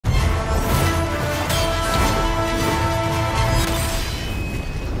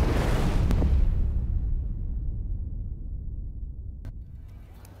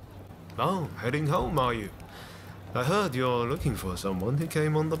Oh, heading home, are you? I heard you're looking for someone who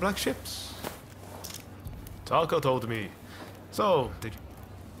came on the black ships. Taka told me. So, did you...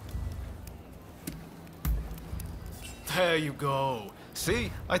 There you go.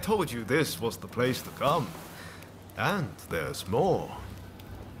 See, I told you this was the place to come. And there's more.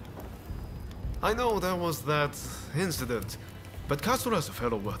 I know there was that incident, but Katsura's a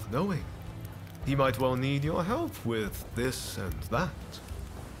fellow worth knowing. He might well need your help with this and that.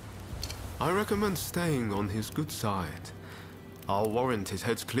 I recommend staying on his good side. I'll warrant his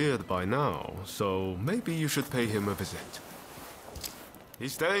head's cleared by now, so maybe you should pay him a visit.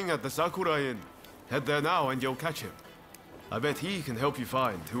 He's staying at the Sakura Inn. Head there now and you'll catch him. I bet he can help you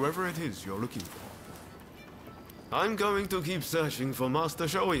find whoever it is you're looking for. I'm going to keep searching for Master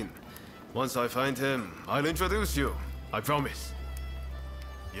Shoin. Once I find him, I'll introduce you. I promise.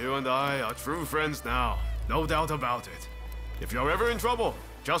 You and I are true friends now. No doubt about it. If you're ever in trouble,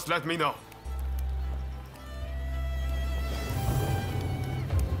 just let me know.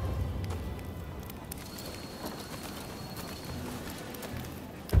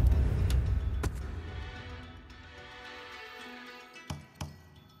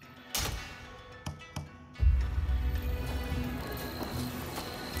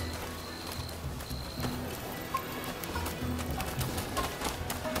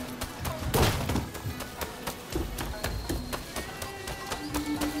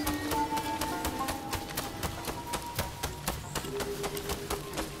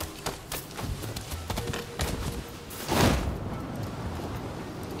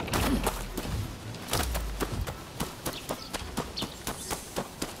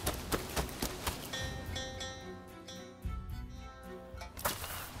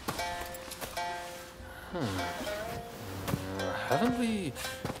 Haven't we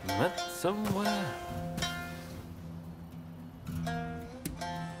met somewhere?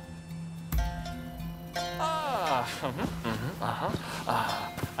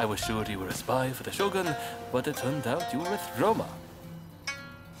 I was sure you were a spy for the Shogun, but it turned out you were with Roma.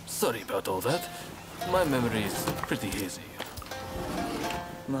 Sorry about all that. My memory is pretty hazy.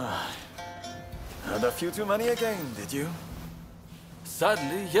 Had a few too many again, did you?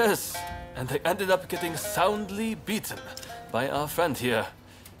 Sadly, yes. And I ended up getting soundly beaten by our friend here.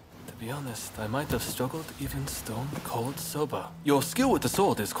 To be honest, I might have struggled even stone cold sober. Your skill with the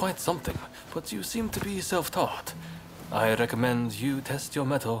sword is quite something, but you seem to be self-taught. I recommend you test your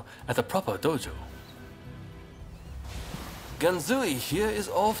mettle at a proper dojo. Genzui here is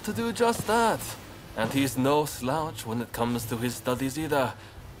off to do just that. And he's no slouch when it comes to his studies either.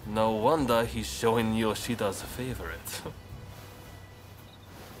 No wonder he's Shoin Yoshida's favorite.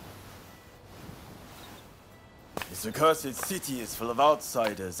 This accursed city is full of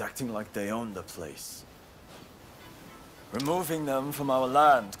outsiders acting like they own the place. Removing them from our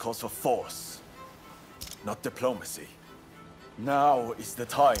land calls for force, not diplomacy. Now is the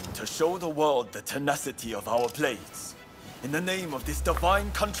time to show the world the tenacity of our blades. In the name of this divine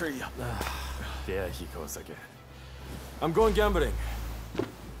country. There he goes again. I'm going gambling.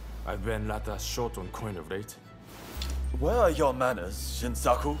 I've been rather short on coin of late. Where are your manners,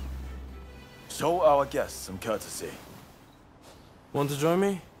 Shinsaku? Show our guests some courtesy. Want to join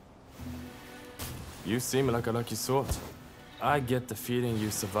me? You seem like a lucky sort. I get the feeling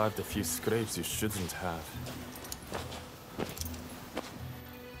you survived a few scrapes you shouldn't have.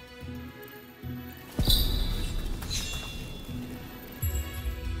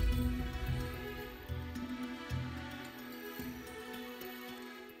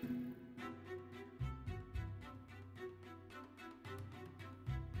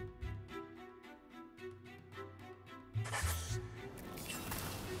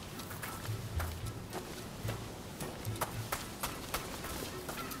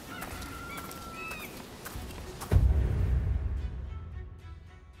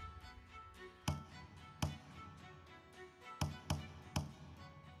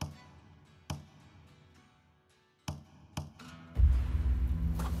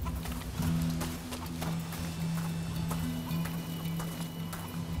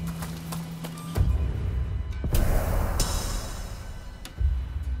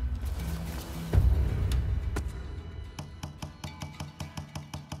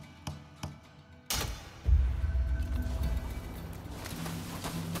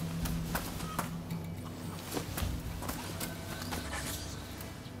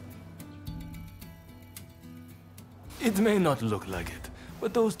 It may not look like it,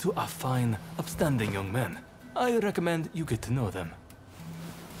 but those two are fine, upstanding young men. I recommend you get to know them.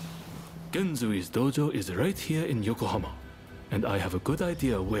 Genzui's dojo is right here in Yokohama, and I have a good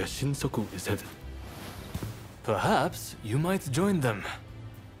idea where Shinsoku is headed. Perhaps you might join them.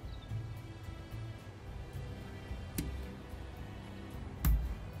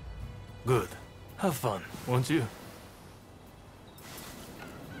 Good. Have fun, won't you?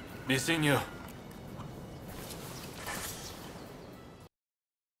 Be seeing you.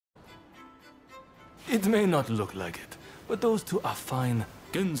 It may not look like it, but those two are fine.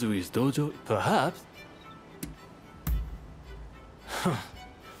 Genzui's dojo, perhaps?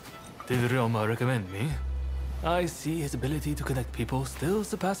 Did Ryoma recommend me? I see his ability to connect people still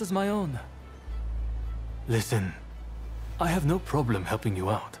surpasses my own. Listen, I have no problem helping you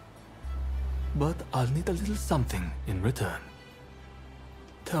out. But I'll need a little something in return.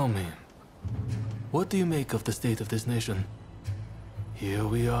 Tell me, what do you make of the state of this nation? Here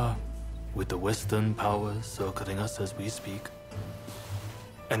we are, with the Western powers circling us as we speak.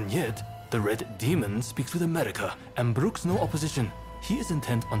 And yet, the Red Demon speaks with America and brooks no opposition. He is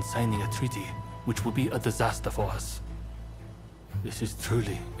intent on signing a treaty, which will be a disaster for us. This is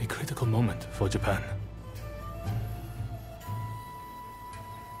truly a critical moment for Japan.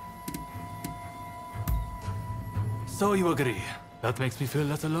 So you agree. That makes me feel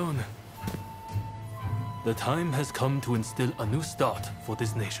less alone. The time has come to instill a new start for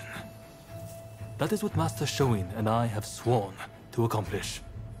this nation. That is what Master Shoin and I have sworn to accomplish.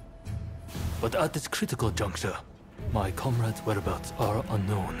 But at this critical juncture, my comrades' whereabouts are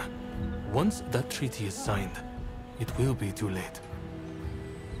unknown. Once that treaty is signed, it will be too late.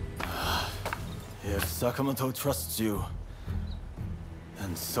 If Sakamoto trusts you,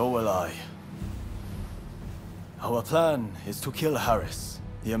 then so will I. Our plan is to kill Harris,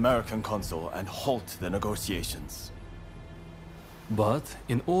 the American consul, and halt the negotiations. But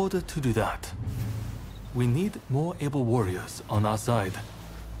in order to do that, we need more able warriors on our side.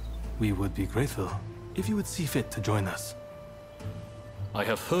 We would be grateful if you would see fit to join us. I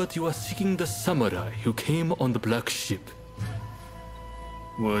have heard you are seeking the samurai who came on the black ship.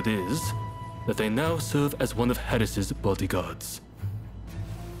 Word is that they now serve as one of Harris's bodyguards.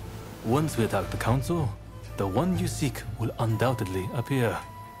 Once we attack the council, the one you seek will undoubtedly appear.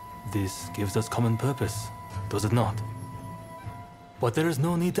 This gives us common purpose, does it not? But there is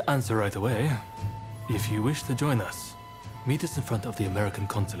no need to answer right away. If you wish to join us, meet us in front of the American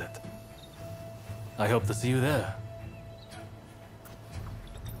consulate. I hope to see you there.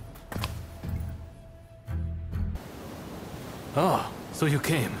 Ah, so you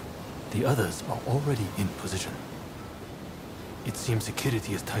came. The others are already in position. It seems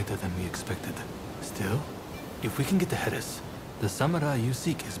security is tighter than we expected. Still, if we can get to Harris, the samurai you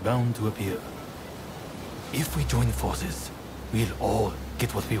seek is bound to appear. If we join forces, we'll all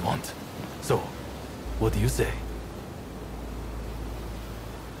get what we want. So, what do you say?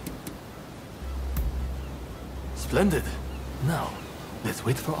 Splendid. Now, let's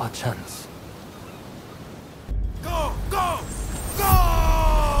wait for our chance. Go! Go!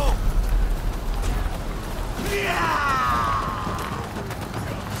 Go! Yeah!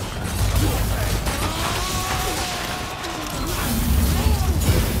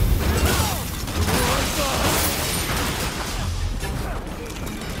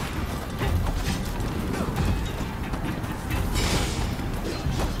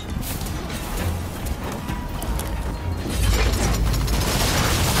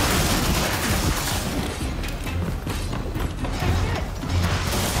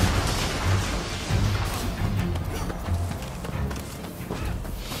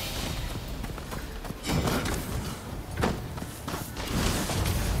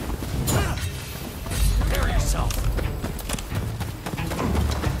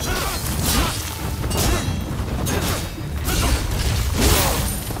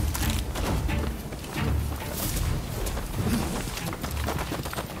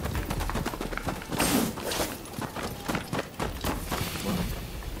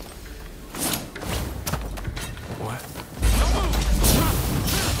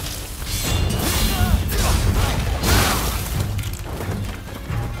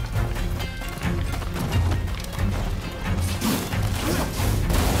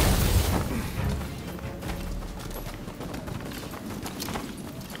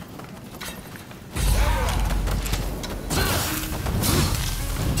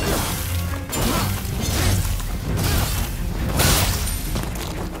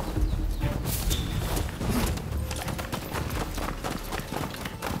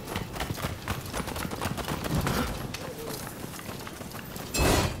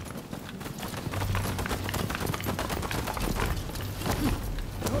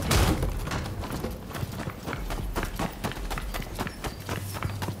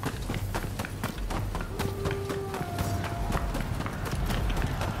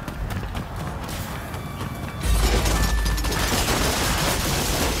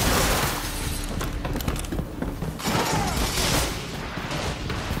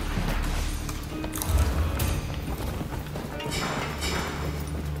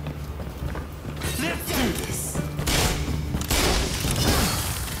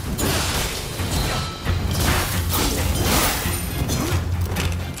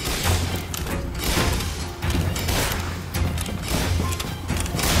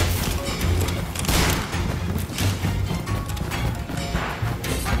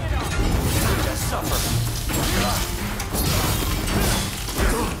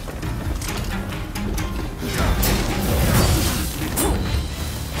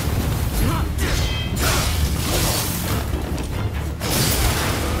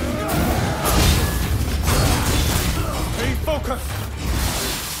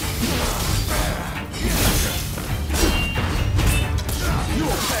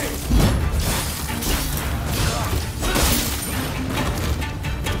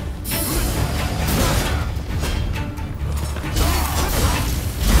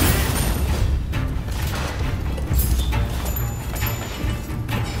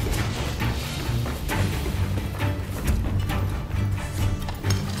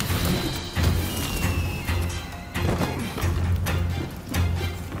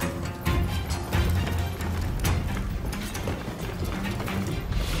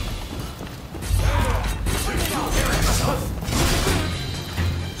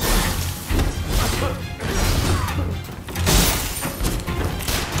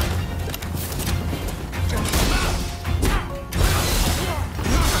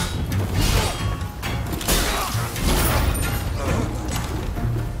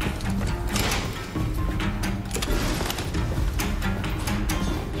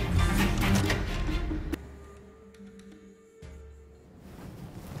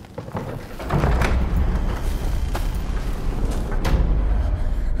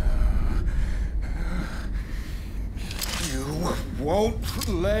 Don't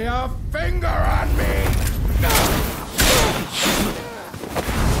lay a finger on me!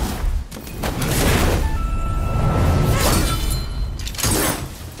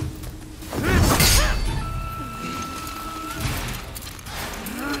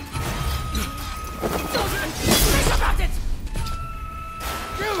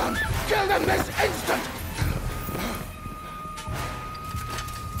 Kill them this instant!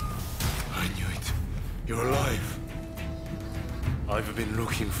 I knew it. You're alive. I've been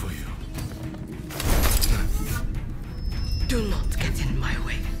looking for you. Do not get in my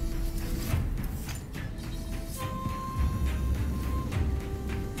way.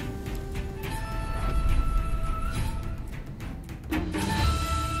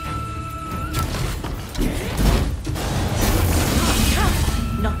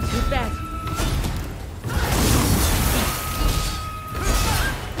 Not too bad.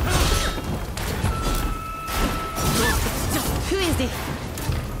 Just too easy.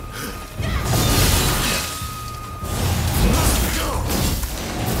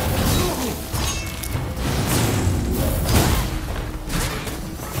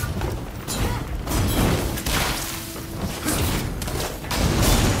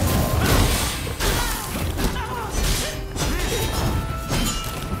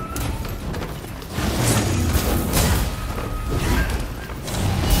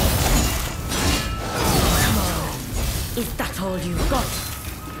 Is that all you've got?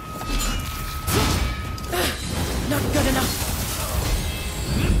 Not good enough.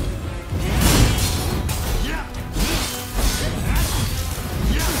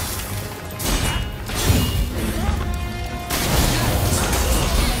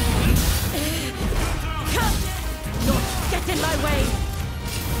 Don't get in my way.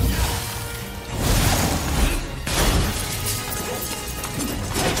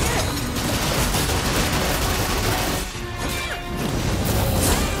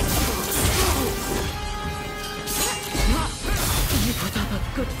 You put up a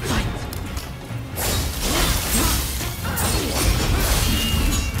good fight.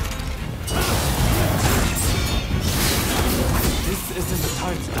 This isn't the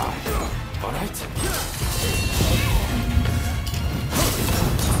time to die, all right?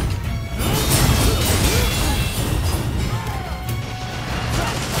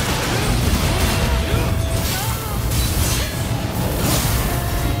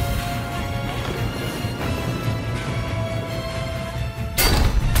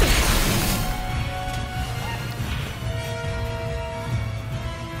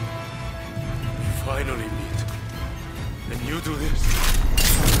 Finally meet. And you do this.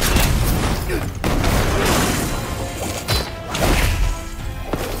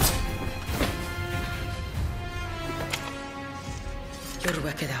 You'll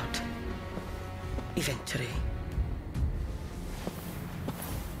work it out. Eventually.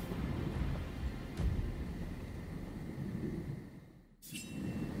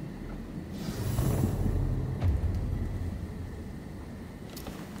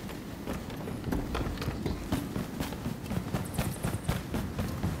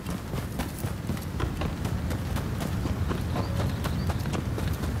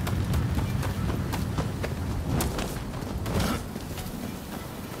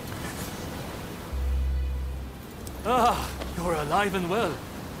 Ah, you're alive and well.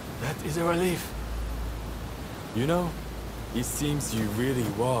 That is a relief. You know, it seems you really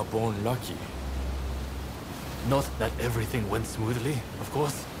were born lucky. Not that everything went smoothly, of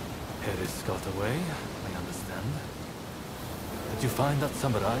course. Harris got away, I understand. Did you find that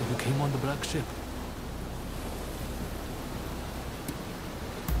samurai who came on the black ship?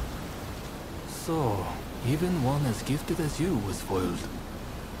 So, even one as gifted as you was foiled.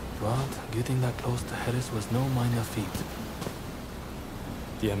 But getting that close to Harris was no minor feat.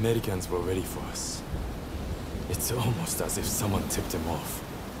 The Americans were ready for us. It's almost as if someone tipped them off.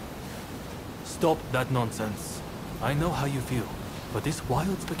 Stop that nonsense. I know how you feel, but this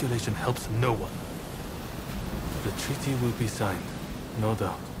wild speculation helps no one. The treaty will be signed, no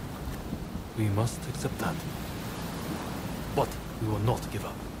doubt. We must accept that. But we will not give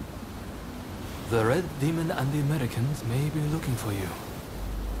up. The Red Demon and the Americans may be looking for you,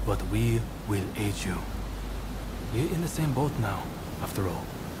 but we will aid you. We're in the same boat now, after all.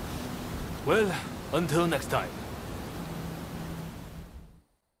 Well, until next time.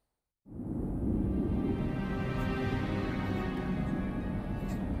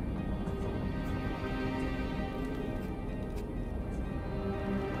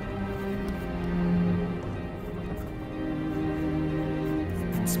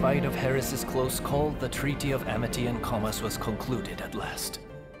 In spite of Harris's close call, the Treaty of Amity and Commerce was concluded at last.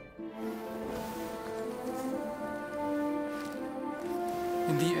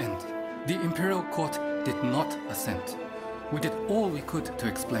 In the end, the Imperial Court did not assent. We did all we could to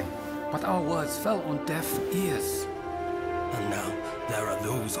explain, but our words fell on deaf ears. And now there are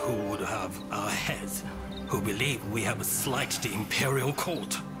those who would have our heads, who believe we have slighted the Imperial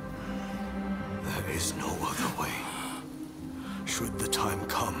Court. There is no other way. Should the time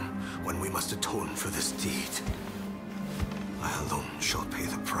come when we must atone for this deed, I alone shall pay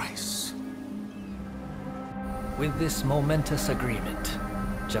the price. With this momentous agreement,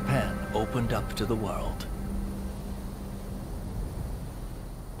 Japan opened up to the world.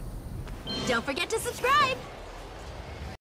 Don't forget to subscribe!